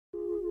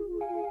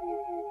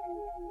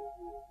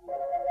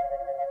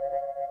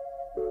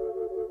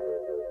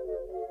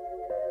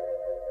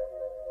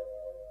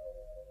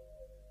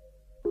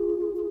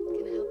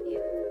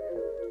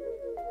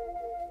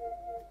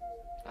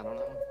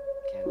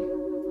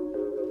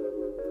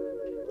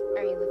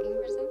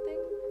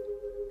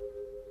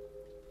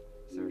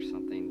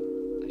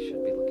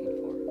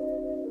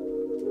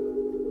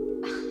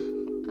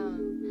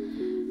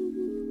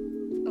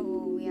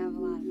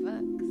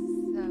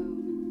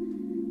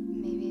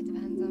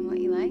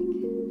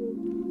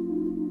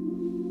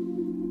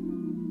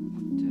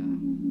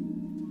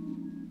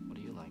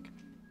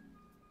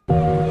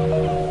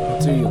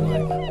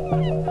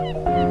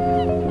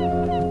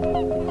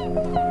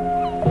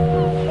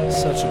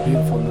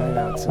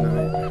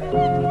tonight.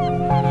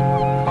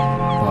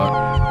 But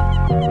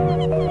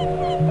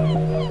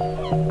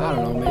I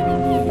don't know, maybe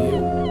me and you.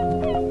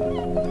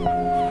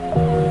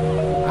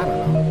 I don't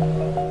know.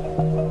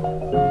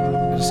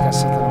 I just got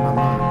something on my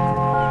mind.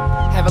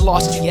 Haven't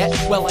lost it yet?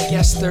 Well, I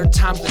guess third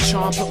time's the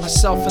charm. Put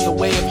myself in the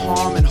way of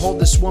harm and hold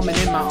this woman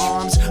in my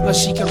arms. But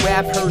she could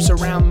wrap hers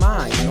around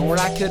mine, or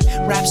I could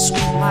rap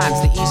sweet lines,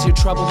 the easier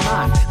troubled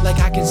mind. Like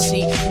I could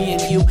see me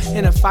and you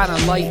in a final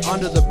light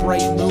under the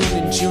bright moon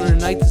in June, a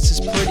night that's as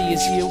pretty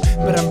as you.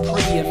 But I'm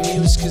pretty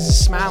amused cause the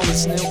smile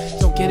is new.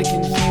 Don't get it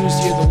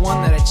confused, you're the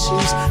one that I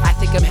choose. I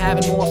think I'm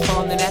having more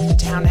fun than at the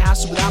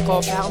townhouse with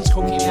alcohol fountains,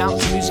 cocaine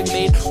mountains, music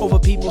made over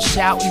people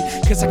shouting.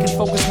 Cause I can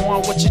focus more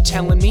on what you're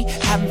telling me.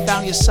 Haven't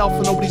found yourself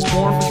and nobody's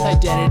born with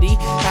identity.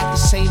 At the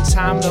same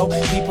time though,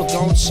 people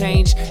don't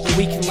change, and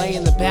we can lay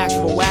in the back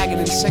of a wagon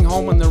and sing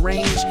home on the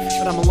range.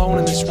 But I'm alone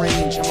in this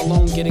range, I'm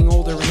alone getting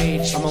older in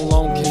age. I'm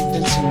alone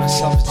convincing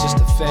myself it's just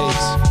a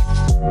phase.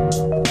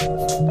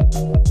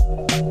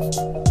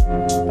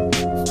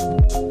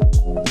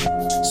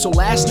 So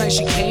last night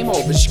she came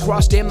over, she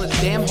crossed damn the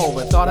damn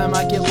hover. Thought I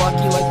might get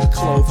lucky like the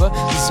clover.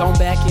 Zone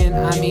back in,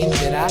 I mean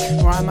did I?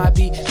 Or I might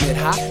be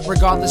mid-high.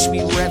 Regardless,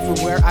 we were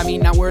everywhere, I mean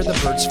not where the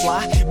birds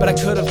fly. But I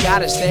could have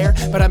got us there,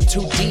 but I'm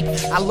too deep.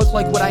 I look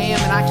like what I am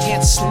and I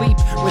can't sleep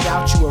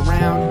without you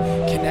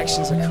around.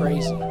 Connections are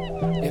crazy.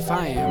 If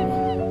I am,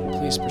 well,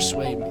 please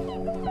persuade me.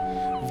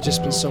 We've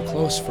just been so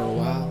close for a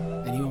while,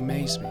 and you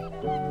amaze me.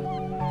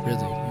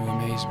 Really, you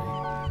amaze me.